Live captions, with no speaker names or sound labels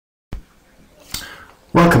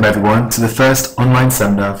Welcome everyone to the first online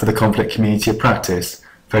seminar for the Conflict Community of Practice,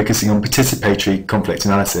 focusing on participatory conflict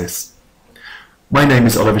analysis. My name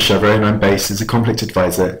is Oliver Chevreau and I'm based as a conflict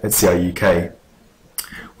advisor at CIUK.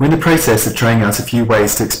 We're in the process of trying out a few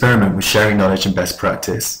ways to experiment with sharing knowledge and best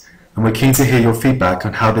practice, and we're keen to hear your feedback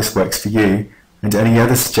on how this works for you and any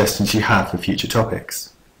other suggestions you have for future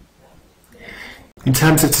topics. In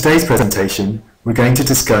terms of today's presentation, we're going to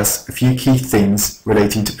discuss a few key themes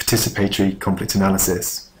relating to participatory conflict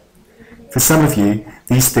analysis. For some of you,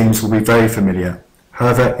 these themes will be very familiar.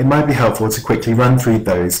 However, it might be helpful to quickly run through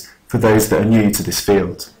those for those that are new to this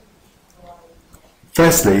field.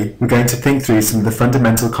 Firstly, we're going to think through some of the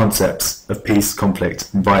fundamental concepts of peace,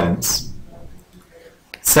 conflict, and violence.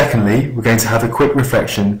 Secondly, we're going to have a quick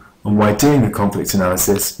reflection on why doing a conflict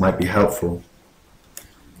analysis might be helpful.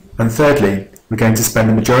 And thirdly, we're going to spend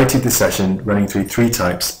the majority of the session running through three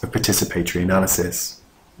types of participatory analysis.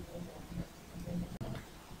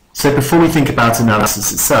 So before we think about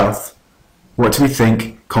analysis itself, what do we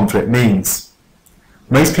think conflict means?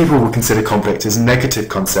 Most people will consider conflict as a negative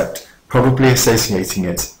concept, probably associating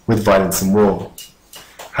it with violence and war.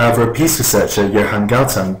 However, a peace researcher, Johan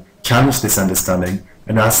Galtung, challenged this understanding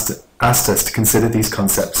and asked us to consider these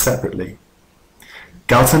concepts separately.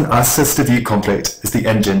 Galtung asks us to view conflict as the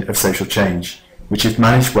engine of social change, which if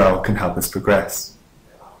managed well can help us progress.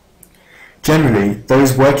 Generally,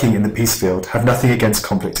 those working in the peace field have nothing against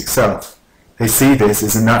conflict itself. They see this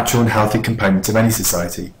as a natural and healthy component of any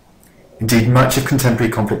society. Indeed, much of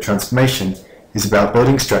contemporary conflict transformation is about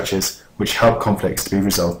building structures which help conflicts to be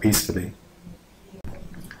resolved peacefully.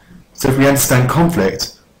 So if we understand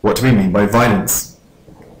conflict, what do we mean by violence?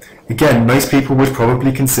 Again, most people would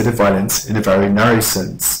probably consider violence in a very narrow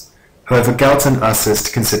sense. However, Galtung asks us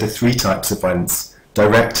to consider three types of violence: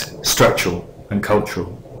 direct, structural, and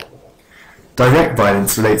cultural. Direct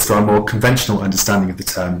violence relates to our more conventional understanding of the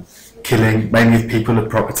term, killing mainly of people or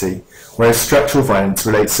property, whereas structural violence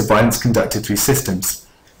relates to violence conducted through systems,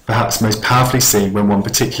 perhaps most powerfully seen when one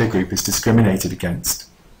particular group is discriminated against.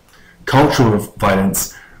 Cultural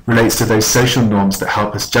violence relates to those social norms that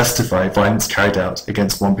help us justify violence carried out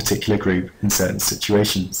against one particular group in certain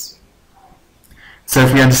situations. So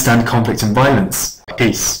if we understand conflict and violence,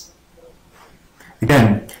 peace.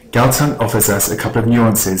 Again, Galtung offers us a couple of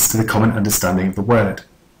nuances to the common understanding of the word.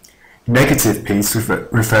 Negative peace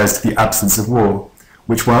refers to the absence of war,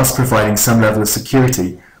 which whilst providing some level of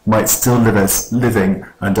security, might still leave us living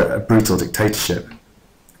under a brutal dictatorship.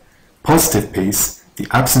 Positive peace, the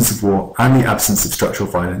absence of war and the absence of structural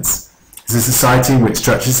violence, is a society in which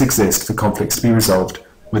structures exist for conflicts to be resolved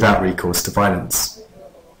without recourse to violence.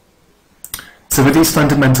 So with these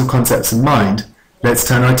fundamental concepts in mind, let's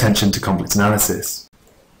turn our attention to conflict analysis.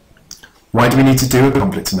 Why do we need to do a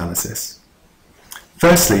conflict analysis?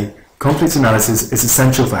 Firstly, conflict analysis is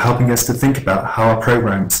essential for helping us to think about how our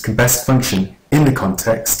programs can best function in the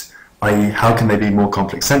context, i.e. how can they be more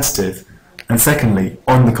conflict sensitive, and secondly,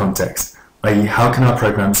 on the context, i.e. how can our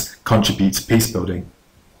programs contribute to peace building.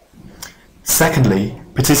 Secondly,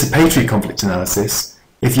 participatory conflict analysis,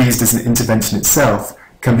 if used as an intervention itself,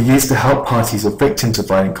 can be used to help parties or victims of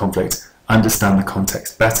violent conflict understand the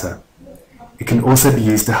context better. It can also be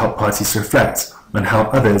used to help parties reflect on how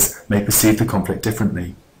others may perceive the conflict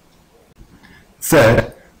differently.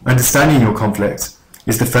 Third, understanding your conflict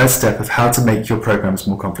is the first step of how to make your programs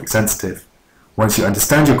more conflict sensitive. Once you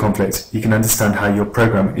understand your conflict, you can understand how your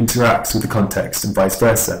program interacts with the context and vice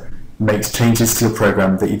versa, and makes changes to your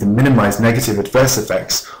program that either minimize negative adverse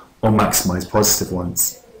effects or maximize positive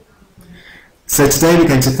ones. So today we're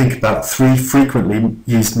going to think about three frequently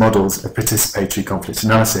used models of participatory conflict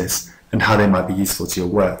analysis and how they might be useful to your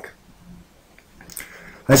work.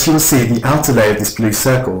 As you will see, the outer layer of this blue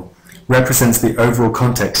circle represents the overall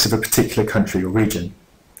context of a particular country or region.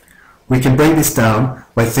 We can break this down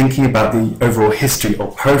by thinking about the overall history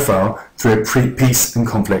or profile through a peace and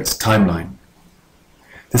conflict timeline,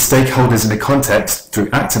 the stakeholders in a context through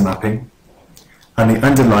actor mapping, and the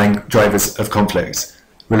underlying drivers of conflict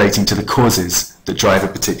relating to the causes that drive a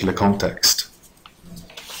particular context.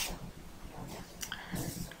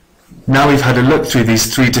 Now we've had a look through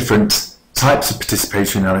these three different types of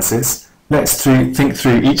participatory analysis, let's think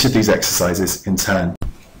through each of these exercises in turn.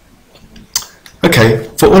 Okay,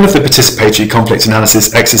 for all of the participatory conflict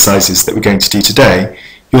analysis exercises that we're going to do today,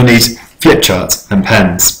 you'll need flip charts and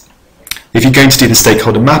pens. If you're going to do the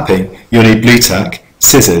stakeholder mapping, you'll need blue tack,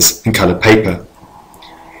 scissors and coloured paper.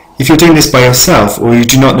 If you're doing this by yourself or you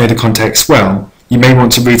do not know the context well, you may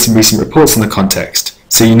want to read some recent reports on the context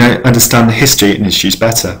so you understand the history and issues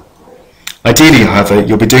better. Ideally, however,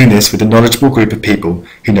 you'll be doing this with a knowledgeable group of people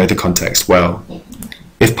who know the context well.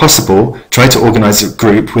 If possible, try to organise a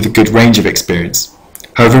group with a good range of experience.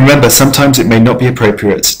 However, remember, sometimes it may not be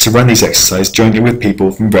appropriate to run these exercises jointly with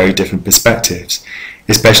people from very different perspectives,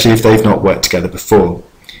 especially if they've not worked together before.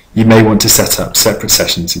 You may want to set up separate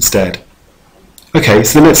sessions instead. Okay,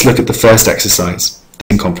 so let's look at the first exercise,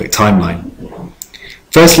 the conflict timeline.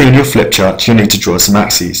 Firstly, in your flip chart, you'll need to draw some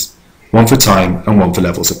axes, one for time and one for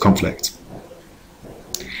levels of conflict.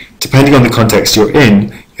 Depending on the context you're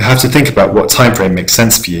in, you have to think about what time frame makes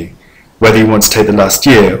sense for you, whether you want to take the last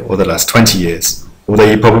year or the last 20 years, although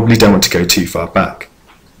you probably don't want to go too far back.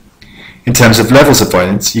 In terms of levels of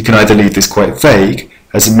violence, you can either leave this quite vague,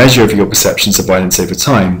 as a measure of your perceptions of violence over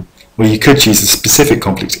time, or you could choose a specific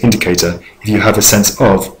conflict indicator if you have a sense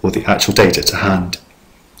of or the actual data to hand.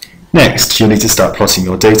 Next, you'll need to start plotting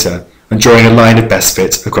your data and drawing a line of best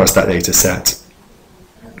fit across that data set.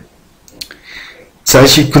 So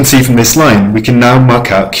as you can see from this line, we can now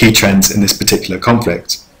mark out key trends in this particular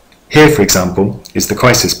conflict. Here, for example, is the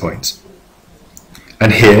crisis point.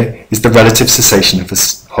 And here is the relative cessation of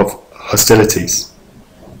hostilities.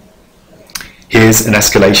 Here's an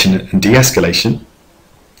escalation and de-escalation.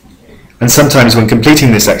 And sometimes when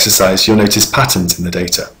completing this exercise, you'll notice patterns in the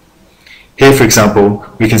data. Here, for example,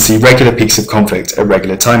 we can see regular peaks of conflict at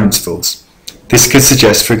regular time intervals. This could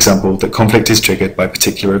suggest, for example, that conflict is triggered by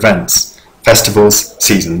particular events, festivals,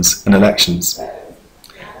 seasons, and elections.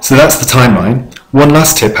 So that's the timeline. One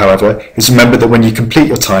last tip, however, is remember that when you complete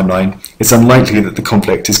your timeline, it's unlikely that the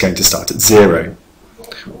conflict is going to start at zero.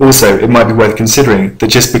 Also, it might be worth considering that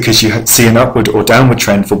just because you see an upward or downward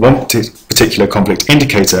trend for one particular conflict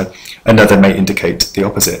indicator, another may indicate the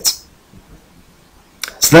opposite.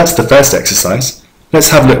 So that's the first exercise. Let's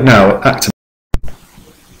have a look now at actor mapping.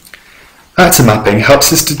 Actor mapping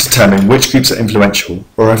helps us to determine which groups are influential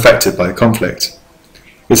or are affected by the conflict.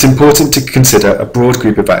 It's important to consider a broad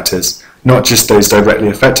group of actors, not just those directly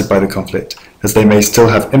affected by the conflict, as they may still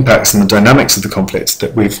have impacts on the dynamics of the conflict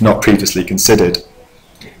that we've not previously considered.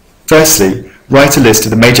 Firstly, write a list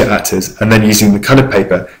of the major actors and then using the coloured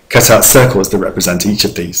paper, cut out circles that represent each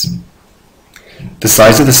of these. The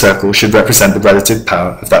size of the circle should represent the relative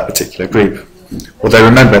power of that particular group, although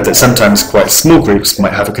remember that sometimes quite small groups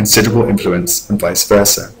might have a considerable influence and vice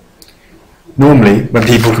versa. Normally, when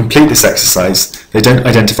people complete this exercise, they don't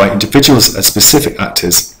identify individuals as specific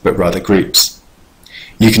actors, but rather groups.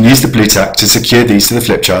 You can use the blue tack to secure these to the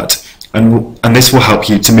flip chart, and this will help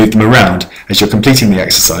you to move them around as you're completing the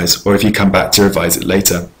exercise or if you come back to revise it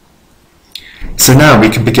later. So now we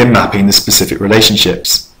can begin mapping the specific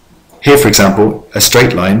relationships. Here, for example, a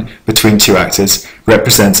straight line between two actors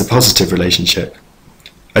represents a positive relationship.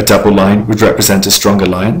 A double line would represent a strong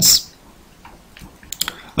alliance.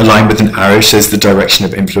 A line with an arrow shows the direction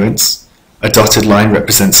of influence. A dotted line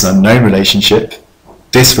represents an unknown relationship.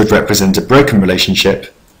 This would represent a broken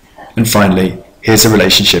relationship. And finally, here's a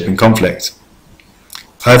relationship in conflict.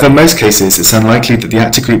 However, in most cases, it's unlikely that the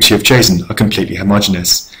actor groups you have chosen are completely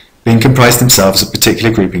homogeneous, being comprised themselves of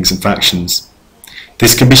particular groupings and factions.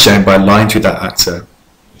 This can be shown by a line through that actor.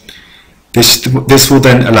 This will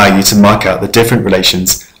then allow you to mark out the different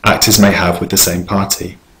relations actors may have with the same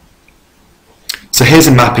party. So here's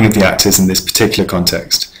a mapping of the actors in this particular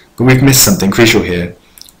context, but we've missed something crucial here.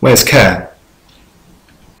 Where's care?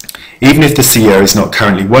 Even if the CEO is not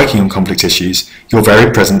currently working on conflict issues, your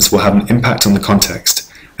very presence will have an impact on the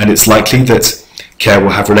context, and it's likely that care will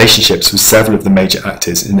have relationships with several of the major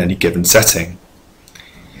actors in any given setting.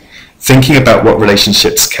 Thinking about what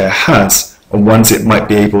relationships care has, and ones it might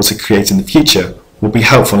be able to create in the future, will be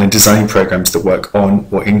helpful in designing programs that work on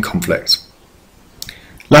or in conflict.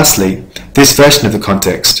 Lastly, this version of the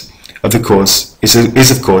context of the course is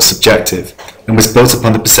of course subjective, and was built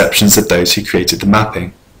upon the perceptions of those who created the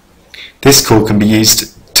mapping. This call can be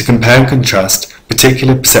used to compare and contrast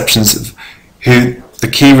particular perceptions of who the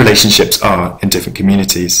key relationships are in different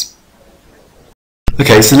communities.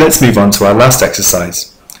 Okay, so let's move on to our last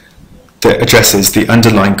exercise that addresses the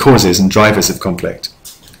underlying causes and drivers of conflict.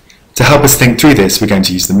 To help us think through this, we're going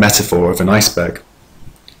to use the metaphor of an iceberg.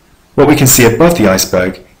 What we can see above the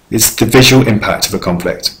iceberg is the visual impact of a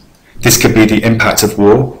conflict. This could be the impact of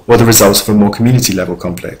war or the result of a more community-level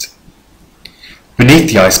conflict.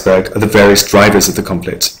 Beneath the iceberg are the various drivers of the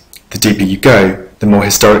conflict. The deeper you go, the more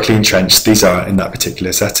historically entrenched these are in that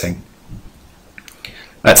particular setting.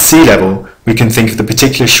 At sea level, we can think of the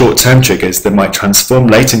particular short-term triggers that might transform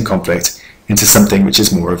latent conflict into something which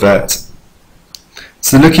is more overt.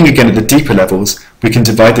 So looking again at the deeper levels, we can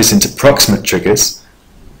divide this into proximate triggers,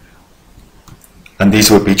 and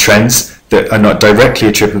these would be trends that are not directly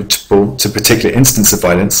attributable to a particular instance of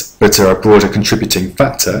violence, but are a broader contributing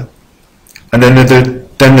factor. And then there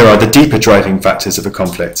are Then there are the deeper driving factors of a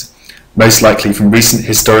conflict, most likely from recent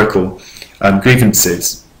historical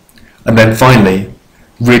grievances. And then finally,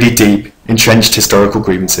 really deep, entrenched historical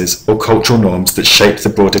grievances or cultural norms that shape the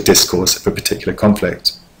broader discourse of a particular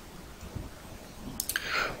conflict.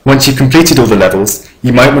 Once you've completed all the levels,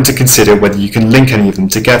 you might want to consider whether you can link any of them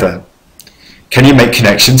together. Can you make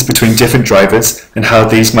connections between different drivers and how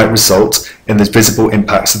these might result in the visible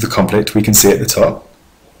impacts of the conflict we can see at the top?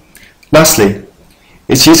 Lastly,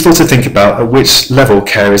 it's useful to think about at which level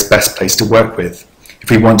care is best placed to work with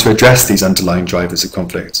if we want to address these underlying drivers of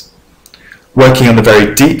conflict. Working on the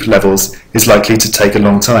very deep levels is likely to take a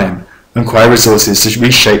long time and require resources to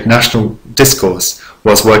reshape national discourse,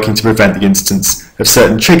 whilst working to prevent the instance of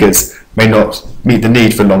certain triggers may not meet the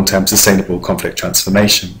need for long-term sustainable conflict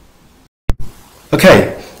transformation.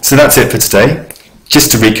 Okay, so that's it for today.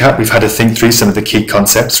 Just to recap, we've had to think through some of the key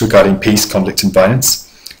concepts regarding peace, conflict and violence,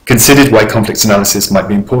 considered why conflict analysis might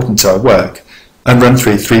be important to our work, and run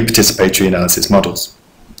through 3 participatory analysis models.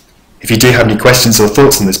 If you do have any questions or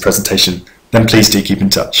thoughts on this presentation, then please do keep in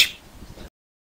touch.